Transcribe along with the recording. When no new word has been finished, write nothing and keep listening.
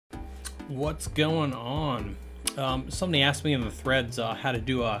What's going on? Somebody asked me in the threads how to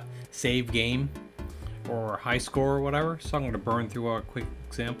do a save game or high score or whatever, so I'm going to burn through a quick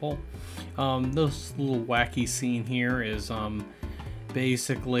example. This little wacky scene here is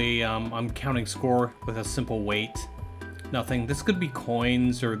basically I'm counting score with a simple weight. Nothing. This could be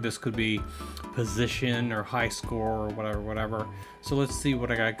coins, or this could be position or high score or whatever. So let's see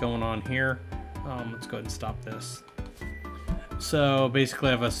what I got going on here. Let's go ahead and stop this. So basically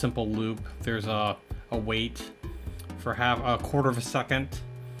I have a simple loop. There's a wait for a quarter of a second,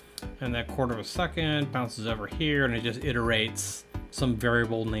 and that quarter of a second bounces over here, and it just iterates some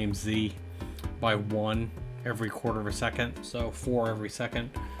variable named z by 1 every quarter of a second, so 4 every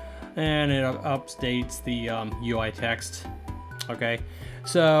second, and it updates the UI text. Okay,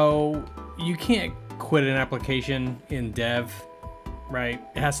 so you can't quit an application in dev, right?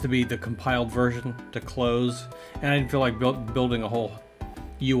 It has to be the compiled version to close, and I didn't feel like building a whole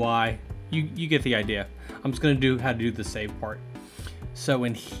UI. You get the idea. I'm just going to do how to do the save part. So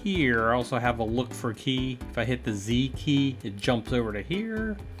in here, I also have a look for key. If I hit the Z key, it jumps over to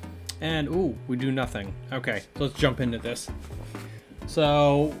here, and ooh, we do nothing. Okay, so let's jump into this.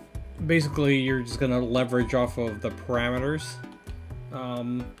 So basically, you're just going to leverage off of the parameters,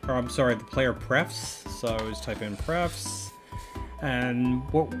 or I'm sorry, the player prefs. So just type in prefs. And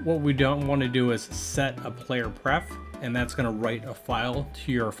what we don't want to do is set a player pref, and that's going to write a file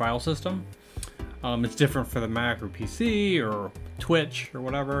to your file system. It's different for the Mac or PC or Twitch or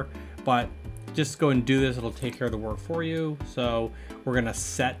whatever, but just go and do this. It'll take care of the work for you. So we're going to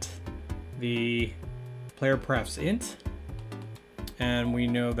set the player prefs int, and we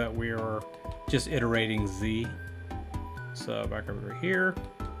know that we are just iterating z. So back over here.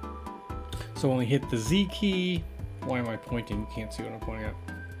 So when we hit the Z key, why am I pointing? You can't see what I'm pointing at.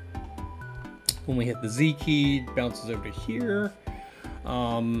 When we hit the Z key, it bounces over to here.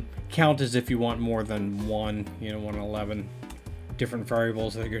 Count as if you want more than one, 111 different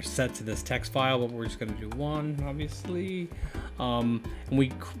variables that are set to this text file, but we're just going to do one, obviously. And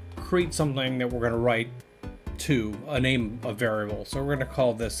we create something that we're going to write to a name of variable. So we're going to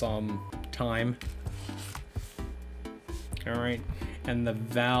call this time. All right. And the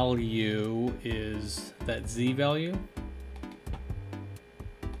value is that z value.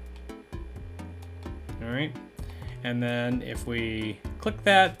 All right. And then if we click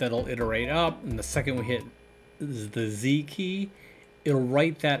that, that'll iterate up. And the second we hit the Z key, it'll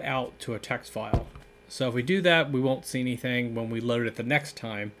write that out to a text file. So if we do that, we won't see anything when we load it the next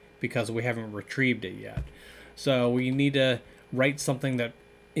time because we haven't retrieved it yet. So we need to write something that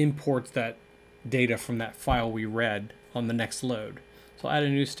imports that data from that file we read on the next load. So add a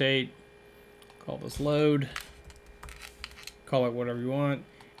new state, call this load, call it whatever you want,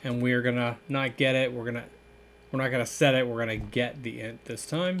 and we're gonna not get it. We're not gonna set it. We're gonna get the int this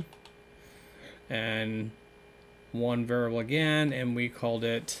time, and one variable again, and we called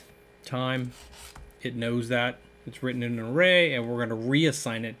it time. It knows that it's written in an array, and we're gonna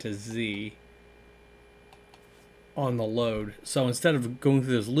reassign it to z on the load. So instead of going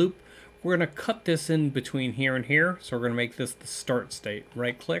through this loop, we're going to cut this in between here and here. So we're going to make this the start state.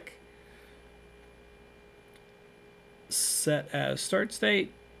 Right click, set as start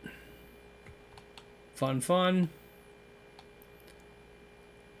state, fun.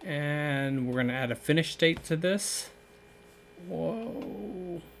 And we're going to add a finish state to this.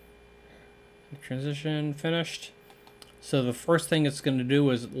 Whoa. Transition finished. So the first thing it's going to do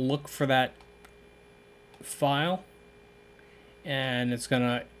is look for that file, and it's going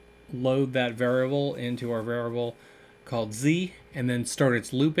to load that variable into our variable called z, and then start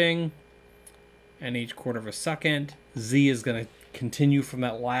its looping, and each quarter of a second z is going to continue from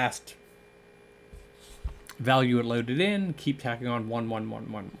that last value it loaded in, keep tacking on 1 1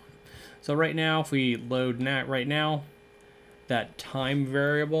 1 1 1. So right now, if we load right now, that time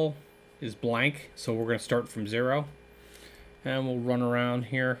variable is blank, so we're going to start from 0, and we'll run around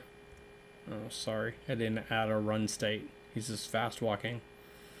here. Oh, sorry, I didn't add a run state. He's just fast walking.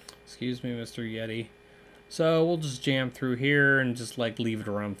 Excuse me, Mr. Yeti. So we'll just jam through here and just leave it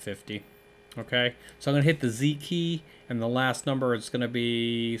around 50. Okay, so I'm gonna hit the Z key, and the last number is gonna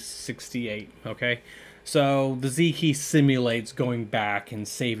be 68. Okay, so the Z key simulates going back and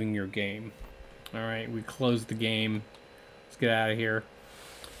saving your game. All right, we close the game. Let's get out of here.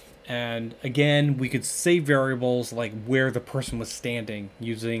 And again, we could save variables like where the person was standing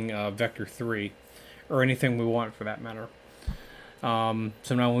using vector 3, or anything we want for that matter.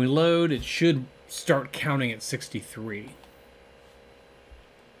 So now when we load, it should start counting at 63.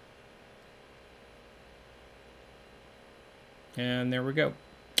 And there we go.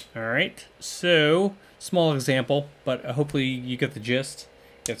 All right, so small example, but hopefully you get the gist.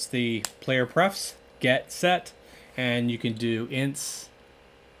 It's the player prefs, get, set, and you can do ints,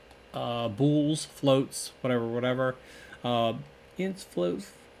 bools, floats, whatever. Ints,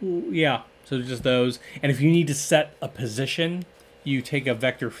 floats, yeah. So just those. And if you need to set a position, you take a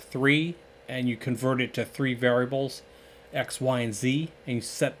vector 3 and you convert it to 3 variables, x, y, and z, and you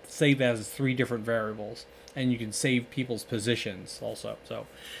save as 3 different variables. And you can save people's positions also. So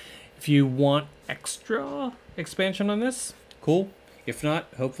if you want extra expansion on this, cool. If not,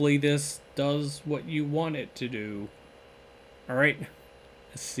 hopefully this does what you want it to do. All right.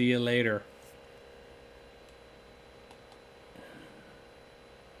 See you later.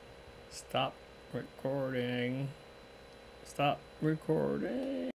 Stop recording. Stop recording.